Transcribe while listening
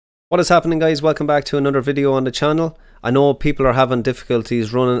What is happening, guys? Welcome back to another video on the channel. I know people are having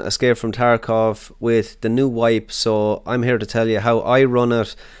difficulties running Escape from Tarkov with the new wipe, so I'm here to tell you how I run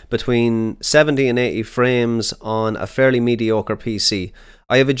it between 70 and 80 frames on a fairly mediocre PC.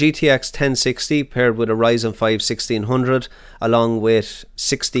 I have a GTX 1060 paired with a Ryzen 5 1600 along with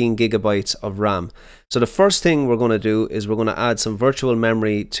 16 gigabytes of RAM. So the first thing we're going to do is we're going to add some virtual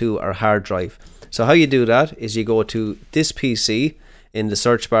memory to our hard drive. So how you do that is you go to this PC in the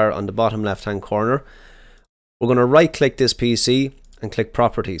search bar on the bottom left hand corner. We're going to right click this PC and click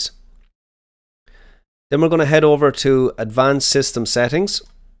Properties. Then we're going to head over to Advanced System Settings.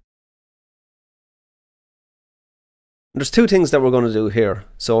 And there's two things that we're going to do here.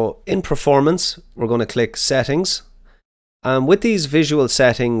 So in Performance, we're going to click Settings. And with these visual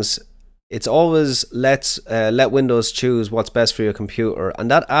settings, it's always let Windows choose what's best for your computer,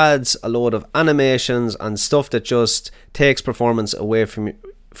 and that adds a load of animations and stuff that just takes performance away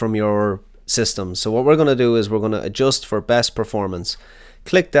from your system. So what we're going to do is we're going to adjust for best performance.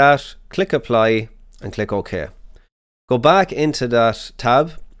 Click that, click Apply, and click OK. Go back into that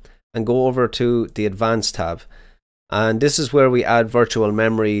tab and go over to the Advanced tab. And this is where we add virtual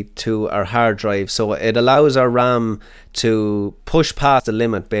memory to our hard drive. So it allows our RAM to push past the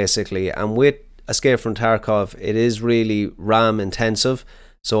limit, basically. And with Escape from Tarkov, it is really RAM intensive.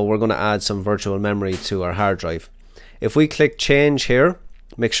 So we're going to add some virtual memory to our hard drive. If we click Change here,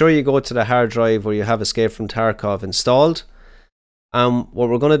 make sure you go to the hard drive where you have Escape from Tarkov installed. And what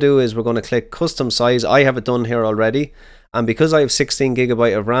we're going to do is we're going to click Custom Size. I have it done here already. And because I have 16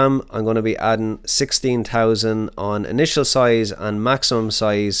 gigabyte of RAM, I'm going to be adding 16,000 on initial size and maximum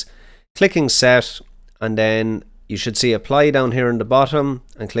size. Clicking Set, and then you should see Apply down here in the bottom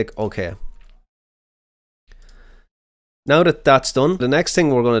and click OK. Now that that's done, the next thing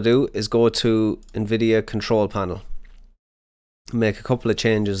we're going to do is go to NVIDIA Control Panel. Make a couple of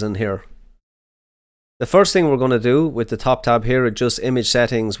changes in here. The first thing we're going to do with the top tab here, adjust image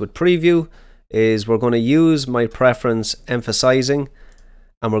settings with preview, is we're going to use my preference emphasizing,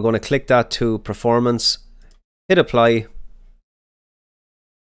 and we're going to click that to performance, hit apply.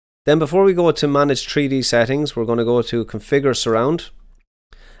 Then before we go to manage 3D settings, we're going to go to configure surround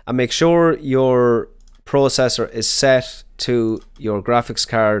and make sure your processor is set to your graphics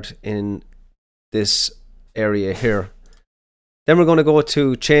card in this area here. Then we're going to go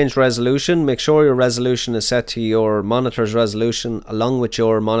to change resolution. Make sure your resolution is set to your monitor's resolution along with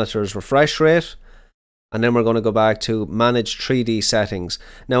your monitor's refresh rate. And then we're going to go back to manage 3D settings.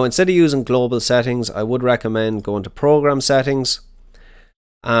 Now, instead of using global settings, I would recommend going to program settings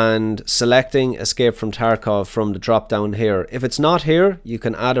and selecting Escape from Tarkov from the drop down here. If it's not here, you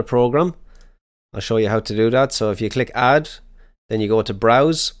can add a program. I'll show you how to do that. So if you click add, then you go to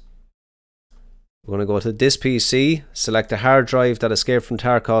browse. We're going to go to this PC, select the hard drive that Escape from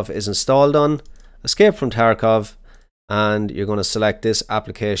Tarkov is installed on, Escape from Tarkov, and you're going to select this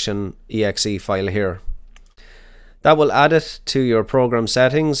application exe file here. That will add it to your program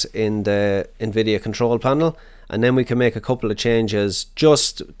settings in the NVIDIA control panel, and then we can make a couple of changes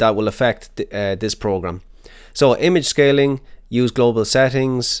just that will affect this program. So image scaling, use global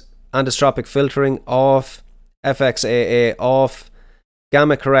settings, anisotropic filtering off, FXAA off,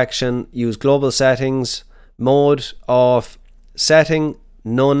 gamma correction, use global settings, mode off, setting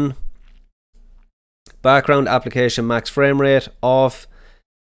none, background application max frame rate off,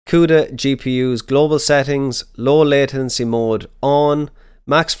 CUDA GPUs global settings, low latency mode on,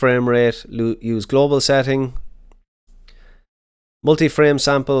 max frame rate, use global setting, multi-frame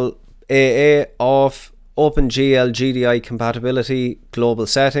sample AA off, OpenGL GDI compatibility global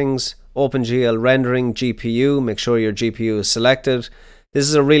settings, OpenGL rendering GPU, make sure your GPU is selected. This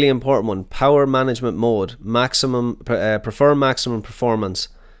is a really important one. Power management mode, prefer maximum performance.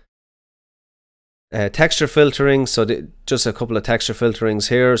 Texture filtering, so just a couple of texture filterings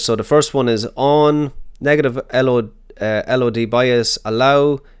here. So the first one is on, negative LOD bias,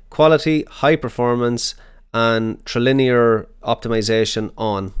 allow, quality, high performance, and trilinear optimization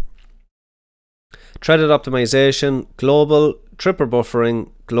on. Threaded optimization, global, tripper buffering,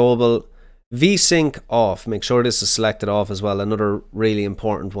 global, VSync off. Make sure this is selected off as well, another really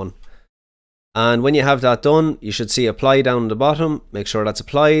important one. And when you have that done, you should see apply down the bottom. Make sure that's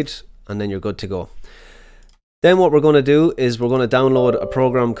applied, and then you're good to go. Then what we're going to do is we're going to download a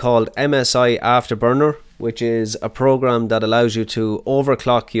program called MSI Afterburner, which is a program that allows you to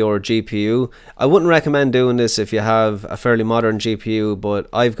overclock your GPU. I wouldn't recommend doing this if you have a fairly modern GPU, but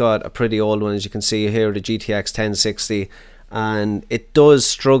I've got a pretty old one, as you can see here, the GTX 1060. And it does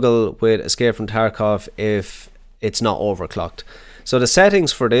struggle with Escape from Tarkov if it's not overclocked. So the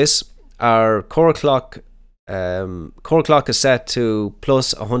settings for this are core clock core clock is set to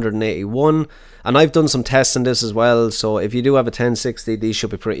plus 181, and I've done some tests on this as well, so if you do have a 1060 these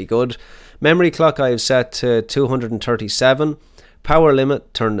should be pretty good. Memory clock I've set to 237. Power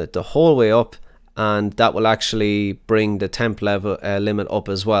limit, turn it the whole way up, and that will actually bring the temp level limit up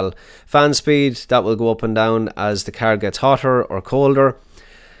as well. Fan speed, that will go up and down as the card gets hotter or colder.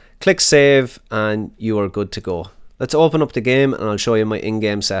 Click save and you are good to go. Let's open up the game and I'll show you my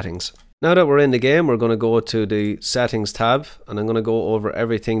in-game settings. Now that we're in the game, we're going to go to the settings tab and I'm going to go over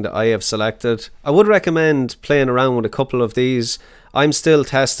everything that I have selected. I would recommend playing around with a couple of these. I'm still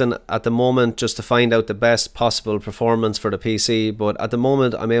testing at the moment just to find out the best possible performance for the PC, but at the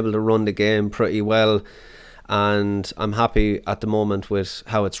moment I'm able to run the game pretty well and I'm happy at the moment with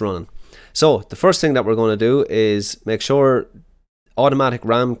how it's running. So the first thing that we're going to do is make sure automatic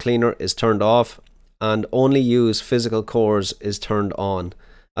RAM cleaner is turned off and only use physical cores is turned on.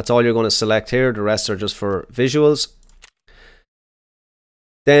 That's all you're going to select here, the rest are just for visuals.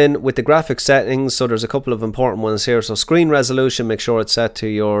 Then with the graphics settings, so there's a couple of important ones here. So screen resolution, make sure it's set to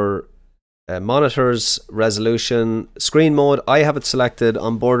your monitor's resolution. Screen mode, I have it selected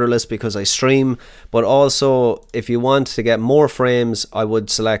on borderless because I stream, but also if you want to get more frames, I would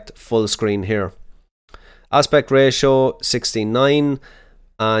select full screen here. Aspect ratio 16:9,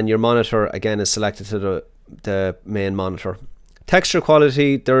 and your monitor again is selected to the main monitor. Texture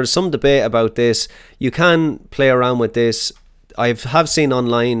quality, there is some debate about this. You can play around with this. I have seen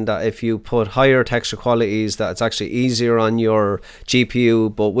online that if you put higher texture qualities that it's actually easier on your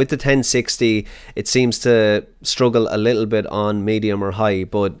GPU, but with the 1060 it seems to struggle a little bit on medium or high,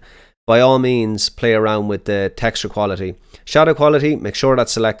 but by all means play around with the texture quality. Shadow quality, make sure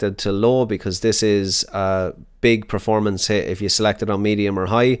that's selected to low because this is a big performance hit if you select it on medium or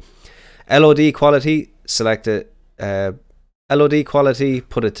high. LOD quality, select it, LOD quality,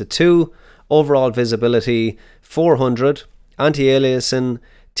 put it to 2. Overall visibility 400. Anti-aliasing,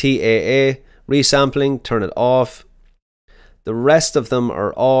 TAA, resampling, turn it off. The rest of them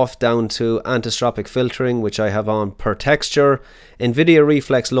are off down to anisotropic filtering, which I have on per texture. NVIDIA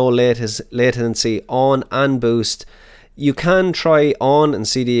Reflex low latency on and boost. You can try on and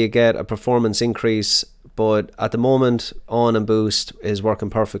see do you get a performance increase, but at the moment on and boost is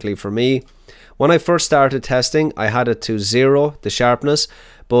working perfectly for me. When I first started testing, I had it to 0, the sharpness,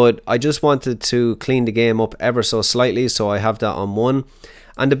 but I just wanted to clean the game up ever so slightly, so I have that on 1.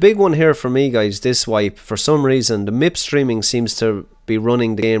 And the big one here for me, guys, this wipe, for some reason, the MIP streaming seems to be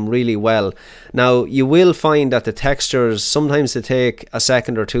running the game really well. Now, you will find that the textures, sometimes they take a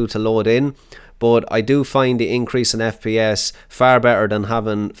second or two to load in, but I do find the increase in FPS far better than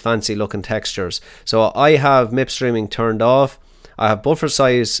having fancy looking textures. So I have MIP streaming turned off, I have buffer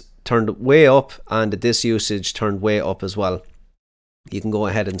size turned way up, and the disk usage turned way up as well. You can go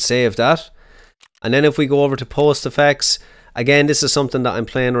ahead and save that. And then if we go over to post effects, again, this is something that I'm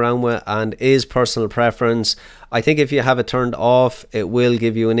playing around with and is personal preference. I think if you have it turned off, it will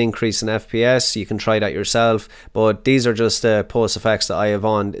give you an increase in FPS. You can try that yourself, but these are just post effects that I have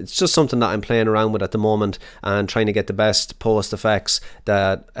on. It's just something that I'm playing around with at the moment and trying to get the best post effects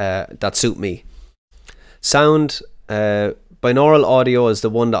that suit me. Sound, binaural audio is the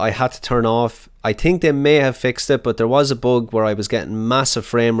one that I had to turn off. I think they may have fixed it, but there was a bug where I was getting massive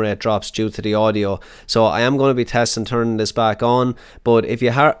frame rate drops due to the audio. So I am going to be testing turning this back on. But if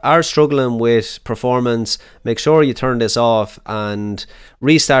you are struggling with performance, make sure you turn this off and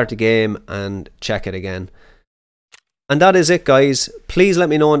restart the game and check it again. And that is it, guys. Please let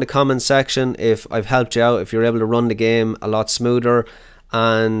me know in the comment section if I've helped you out, if you're able to run the game a lot smoother.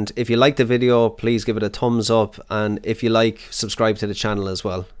 And if you like the video, please give it a thumbs up, and if you like, subscribe to the channel as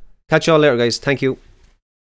well. Catch you all later, guys. Thank you.